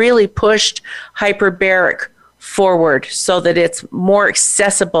and really pushed hyperbaric forward so that it's more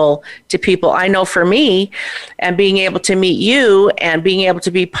accessible to people. I know for me, and being able to meet you and being able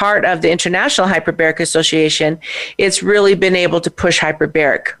to be part of the International Hyperbaric Association, it's really been able to push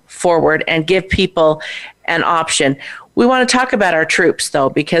hyperbaric forward and give people an option. We want to talk about our troops, though,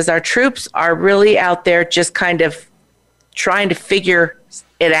 because our troops are really out there just kind of trying to figure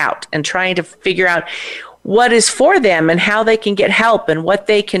it out and trying to figure out what is for them and how they can get help and what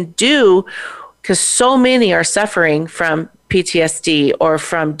they can do, because so many are suffering from PTSD or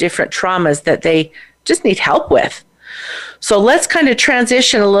from different traumas that they just need help with. So let's kind of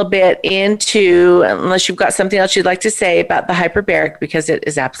transition a little bit into, unless you've got something else you'd like to say about the hyperbaric, because it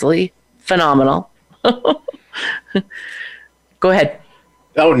is absolutely phenomenal. Go ahead.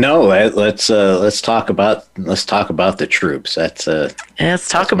 Oh no, let's talk about the troops. Let's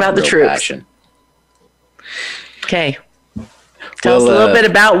talk about the troops. Passion. Okay. Tell us a little bit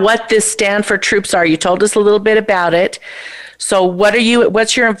about what this Stand for Troops are. You told us a little bit about it. So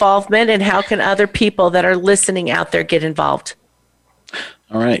what's your involvement, and how can other people that are listening out there get involved?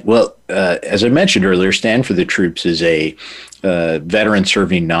 All right. Well, as I mentioned earlier, Stand for the Troops is a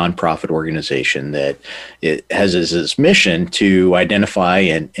veteran-serving nonprofit organization that it has as its mission to identify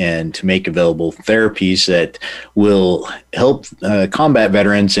and to make available therapies that will help combat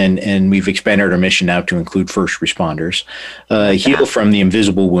veterans, and we've expanded our mission now to include first responders, heal from the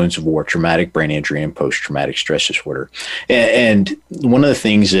invisible wounds of war, traumatic brain injury, and post-traumatic stress disorder. And one of the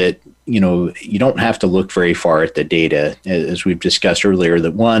things that you don't have to look very far at the data, as we've discussed earlier,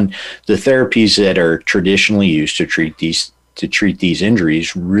 that one, the therapies that are traditionally used to treat these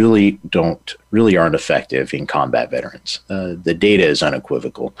injuries really aren't effective in combat veterans. The data is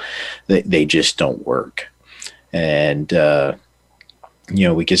unequivocal. They just don't work. And,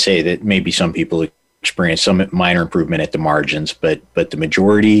 we could say that maybe some people experience some minor improvement at the margins, but the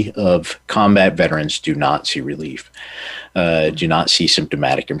majority of combat veterans do not see relief, do not see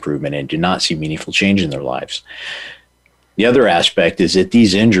symptomatic improvement, and do not see meaningful change in their lives. The other aspect is that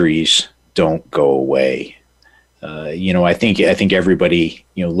these injuries don't go away. I think everybody,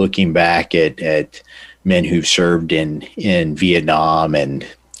 looking back at men who've served in Vietnam and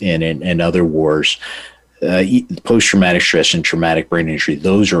in other wars, post-traumatic stress and traumatic brain injury,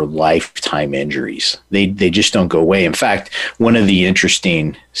 those are lifetime injuries. They just don't go away. In fact, one of the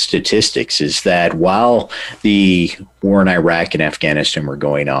interesting statistics is that while the war in Iraq and Afghanistan were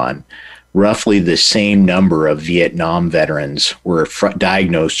going on, roughly the same number of Vietnam veterans were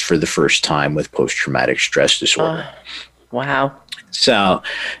diagnosed for the first time with post-traumatic stress disorder. Wow. So,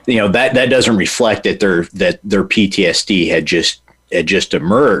 that doesn't reflect that their PTSD had just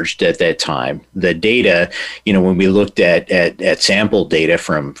emerged at that time. The data, when we looked at sample data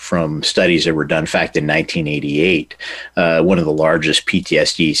from studies that were done, in fact, in 1988, one of the largest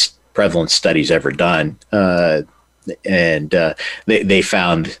PTSD prevalence studies ever done, and they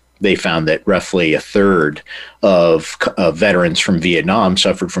found that roughly a third of veterans from Vietnam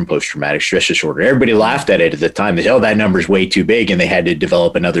suffered from post-traumatic stress disorder. Everybody laughed at it at the time. They said, that number's way too big, and they had to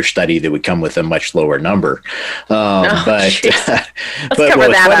develop another study that would come with a much lower number. But cover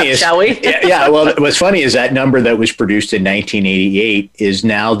that up, shall we? yeah. Well, what's funny is that number that was produced in 1988 is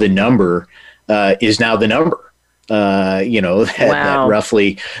now the number. That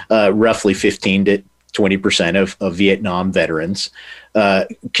roughly 15 to 20% of Vietnam veterans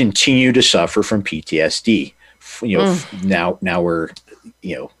continue to suffer from PTSD. Now we're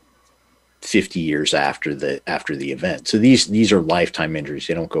 50 years after the event. So these are lifetime injuries.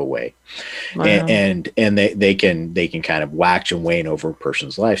 They don't go away. Wow. And they can kind of wax and wane over a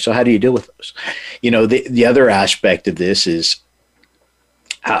person's life. So how do you deal with those? The other aspect of this is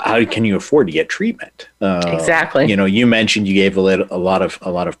how can you afford to get treatment? Exactly. You mentioned you gave a lot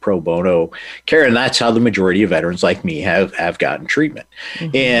of pro bono care, and that's how the majority of veterans like me have gotten treatment.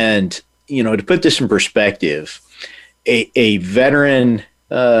 Mm-hmm. And to put this in perspective, a veteran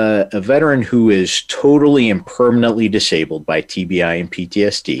who is totally and permanently disabled by TBI and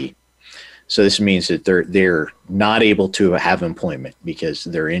PTSD. So this means that they're not able to have employment because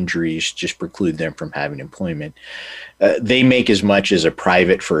their injuries just preclude them from having employment. They make as much as a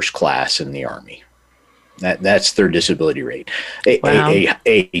private first class in the Army. That's their disability rate.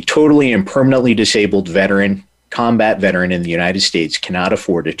 A totally and permanently disabled combat veteran in the United States cannot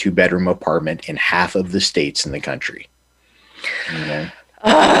afford a 2-bedroom apartment in half of the states in the country. So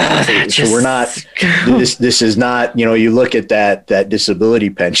we're not. This is not. You look at that disability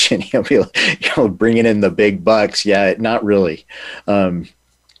pension. Bringing in the big bucks. Yeah, not really.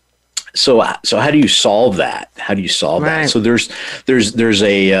 So how do you solve that? That? So there's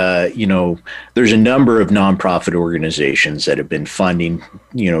a number of nonprofit organizations that have been funding,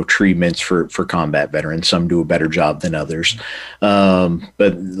 treatments for combat veterans. Some do a better job than others.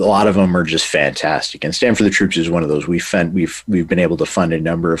 But a lot of them are just fantastic. And Stand for the Troops is one of those. We've been able to fund a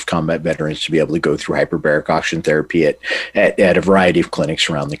number of combat veterans to be able to go through hyperbaric oxygen therapy at a variety of clinics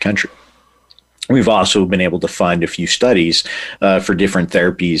around the country. We've also been able to fund a few studies for different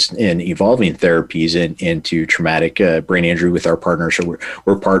therapies and evolving therapies into traumatic brain injury with our partners. So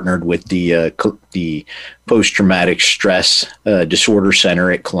we're partnered with the Post-Traumatic Stress Disorder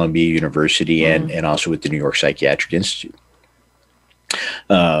Center at Columbia University and also with the New York Psychiatric Institute.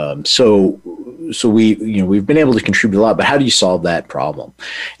 So we've been able to contribute a lot, but how do you solve that problem?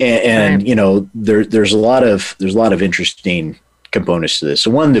 And there's a lot of interesting components to this.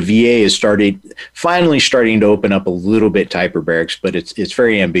 So one, the VA is finally starting to open up a little bit to hyperbarics, but it's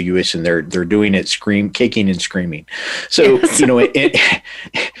very ambiguous, and they're doing it kicking and screaming. So to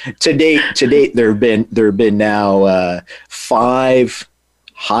date there have been now 5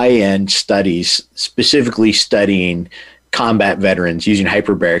 high-end studies specifically studying combat veterans, using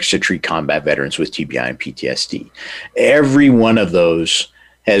hyperbarics to treat combat veterans with TBI and PTSD. Every one of those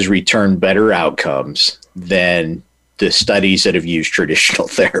has returned better outcomes than the studies that have used traditional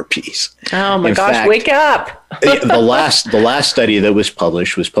therapies. Oh my gosh, fact, wake up. the last study that was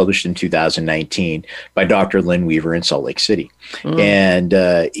published in 2019 by Dr. Lynn Weaver in Salt Lake City. And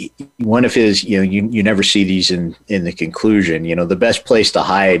one of his, you never see these in the conclusion. The best place to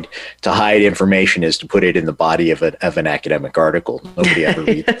hide information is to put it in the body of an academic article. Nobody ever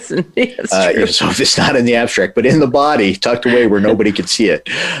reads it. So if it's not in the abstract, but in the body, tucked away where nobody could see it.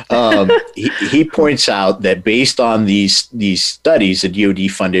 He points out that based on these studies, the DoD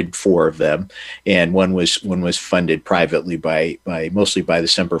funded 4 of them, and one was funded privately mostly by the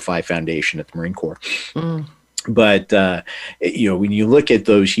Semper Fi Foundation at the Marine Corps. But when you look at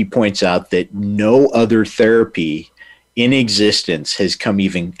those, he points out that no other therapy in existence has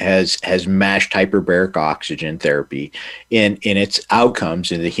matched hyperbaric oxygen therapy in its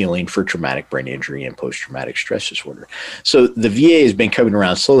outcomes in the healing for traumatic brain injury and post-traumatic stress disorder. So the VA has been coming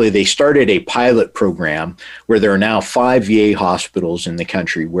around slowly. They started a pilot program where there are now 5 VA hospitals in the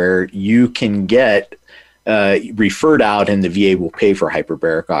country where you can get referred out, and the VA will pay for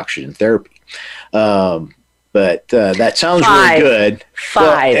hyperbaric oxygen therapy. But that sounds Five. really good.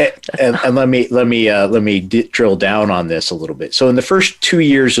 5. Well, and let me drill down on this a little bit. So in the first 2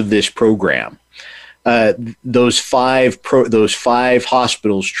 years of this program, those five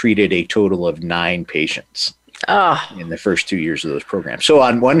hospitals treated a total of 9 patients. In the first 2 years of those programs. So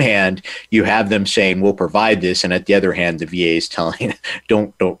on one hand, you have them saying, we'll provide this. And at the other hand, the VA is telling,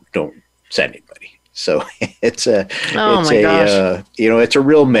 don't send anybody. So it's a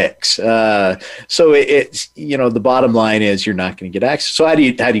real mix. So it's, the bottom line is you're not going to get access. So how do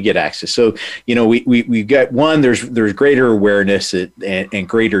you get access? So, we've got there's greater awareness and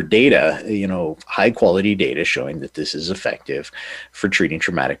greater data, high quality data showing that this is effective for treating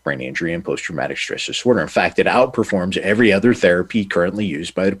traumatic brain injury and post-traumatic stress disorder. In fact, it outperforms every other therapy currently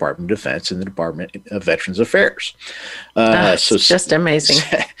used by the Department of Defense and the Department of Veterans Affairs. So just amazing.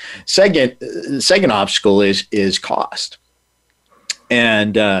 Second obstacle is cost.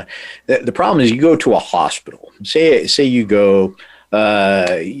 And the problem is you go to a hospital, say you go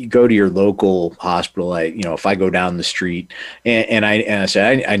to your local hospital. If I go down the street and I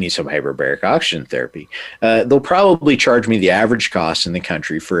say, I need some hyperbaric oxygen therapy, they'll probably charge me the average cost in the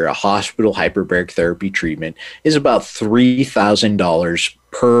country for a hospital hyperbaric therapy treatment is about $3,000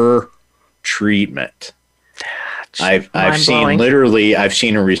 per treatment. I've seen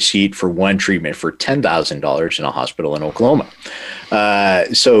a receipt for one treatment for $10,000 in a hospital in Oklahoma.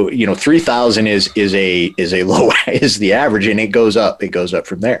 So 3,000 is the average, and it goes up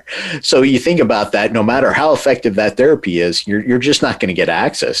from there. So you think about that, no matter how effective that therapy is, you're just not going to get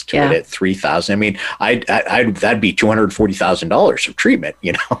access to it at 3,000. I mean, that'd be $240,000 of treatment,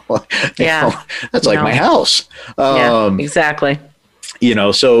 that's like my house. Exactly.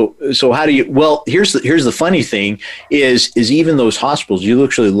 So how do you, well, here's the funny thing is even those hospitals, you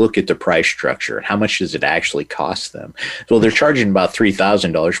actually look at the price structure and how much does it actually cost them? Well, they're charging about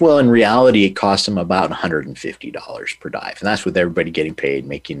 $3,000. Well, in reality, it costs them about $150 per dive. And that's with everybody getting paid,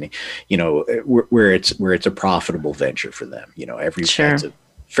 making, where it's a profitable venture for them, it's a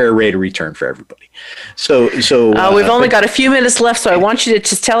fair rate of return for everybody. So we've only got a few minutes left, so I want you to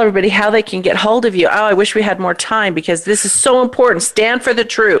just tell everybody how they can get hold of you. I wish we had more time because this is so important. Stand for the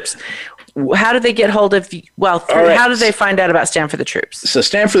Troops. How do they get hold of you? Well, how do they find out about Stand for the Troops? So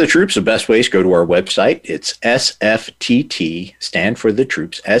Stand for the Troops, the best way is go to our website. It's SFTT, Stand for the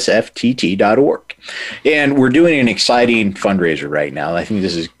Troops, SFTT.org. And we're doing an exciting fundraiser right now. I think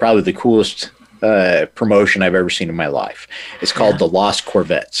this is probably the coolest promotion I've ever seen in my life. It's called The Lost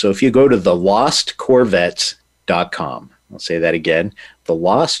Corvettes. So if you go to thelostcorvettes.com, I'll say that again,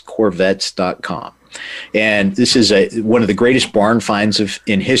 thelostcorvettes.com. And this is one of the greatest barn finds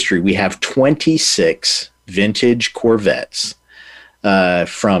in history. We have 26 vintage Corvettes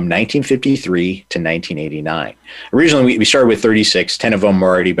from 1953 to 1989. Originally, we started with 36. 10 of them have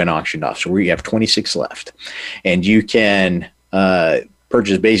already been auctioned off. So we have 26 left. And you can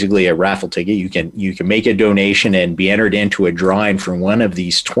purchase basically a raffle ticket. You can make a donation and be entered into a drawing for one of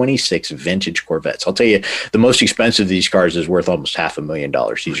these 26 vintage Corvettes. I'll tell you, the most expensive of these cars is worth almost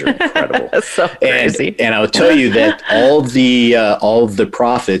 $500,000. These are incredible. That's so crazy. And I'll tell you that all of the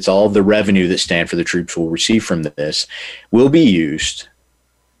profits, all of the revenue that Stand for the Troops will receive from this will be used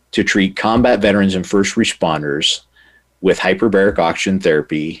to treat combat veterans and first responders with hyperbaric oxygen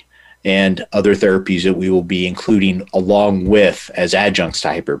therapy and other therapies that we will be including along with as adjuncts to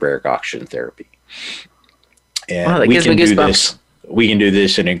hyperbaric oxygen therapy. And we can do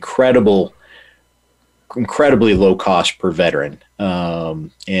this at incredibly low cost per veteran,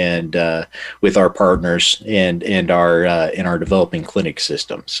 and with our partners and in our developing clinic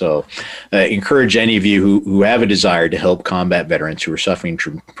system. So encourage any of you who have a desire to help combat veterans who are suffering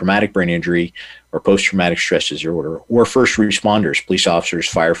traumatic brain injury or post-traumatic stress disorder, or first responders, police officers,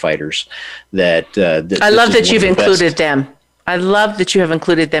 firefighters. I love that you've included them. I love that you have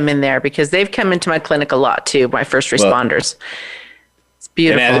included them in there because they've come into my clinic a lot too, my first responders. It's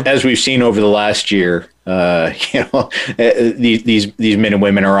beautiful. And as we've seen over the last year, these men and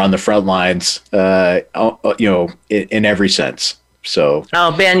women are on the front lines, in every sense. So,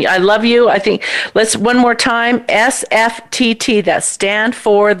 Ben, I love you. I think let's one more time. SFTT, that's Stand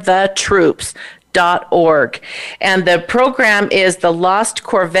for the Troops.org. And the program is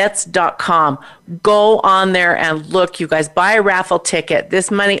thelostcorvettes.com. Go on there and look, you guys, buy a raffle ticket.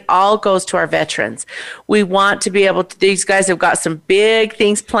 This money all goes to our veterans. We want to be able to, these guys have got some big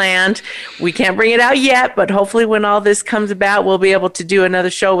things planned. We can't bring it out yet, but hopefully when all this comes about, we'll be able to do another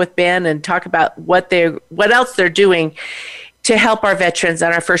show with Ben and talk about what else they're doing to help our veterans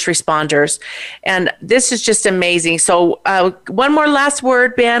and our first responders. And this is just amazing. So one more last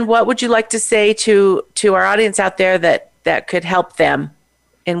word, Ben, what would you like to say to our audience out there that could help them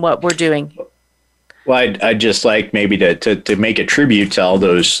in what we're doing? Well, I'd just like maybe to make a tribute to all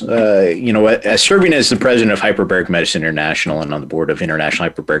those, serving as the president of Hyperbaric Medicine International and on the board of International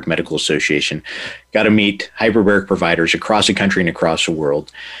Hyperbaric Medical Association, got to meet hyperbaric providers across the country and across the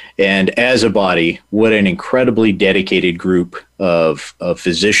world. And as a body, what an incredibly dedicated group of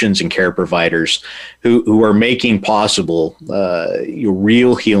physicians and care providers who are making possible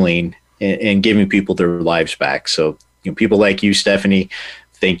real healing and giving people their lives back. So, people like you, Stephanie,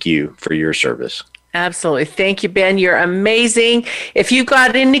 thank you for your service. Absolutely. Thank you, Ben. You're amazing. If you've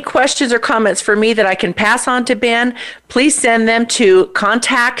got any questions or comments for me that I can pass on to Ben, please send them to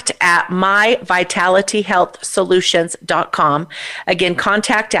contact@myvitalityhealthsolutions.com. Again,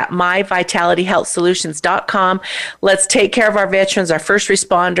 contact@myvitalityhealthsolutions.com. Let's take care of our veterans, our first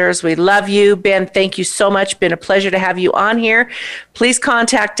responders. We love you. Ben, thank you so much. Been a pleasure to have you on here. Please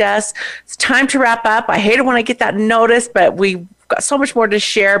contact us. It's time to wrap up. I hate it when I get that notice, but we got so much more to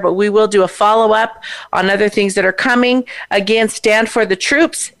share, but we will do a follow-up on other things that are coming. Again, Stand for the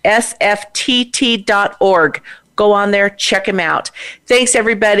Troops, sftt.org. Go on there, check them out. Thanks,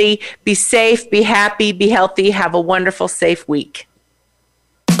 everybody. Be safe, be happy, be healthy. Have a wonderful, safe week.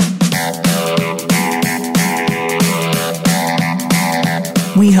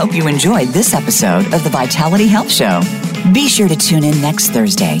 We hope you enjoyed this episode of the Vitality Health Show. Be sure to tune in next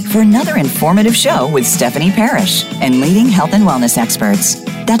Thursday for another informative show with Stephanie Parrish and leading health and wellness experts.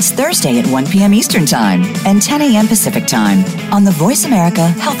 That's Thursday at 1 p.m. Eastern Time and 10 a.m. Pacific Time on the Voice America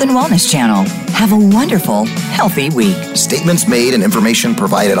Health and Wellness Channel. Have a wonderful, healthy week. Statements made and information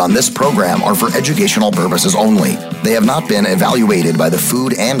provided on this program are for educational purposes only. They have not been evaluated by the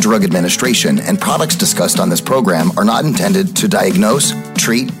Food and Drug Administration, and products discussed on this program are not intended to diagnose,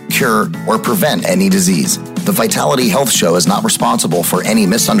 treat, cure, or prevent any disease. The Vitality Health Show is not responsible for any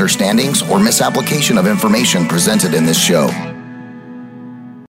misunderstandings or misapplication of information presented in this show.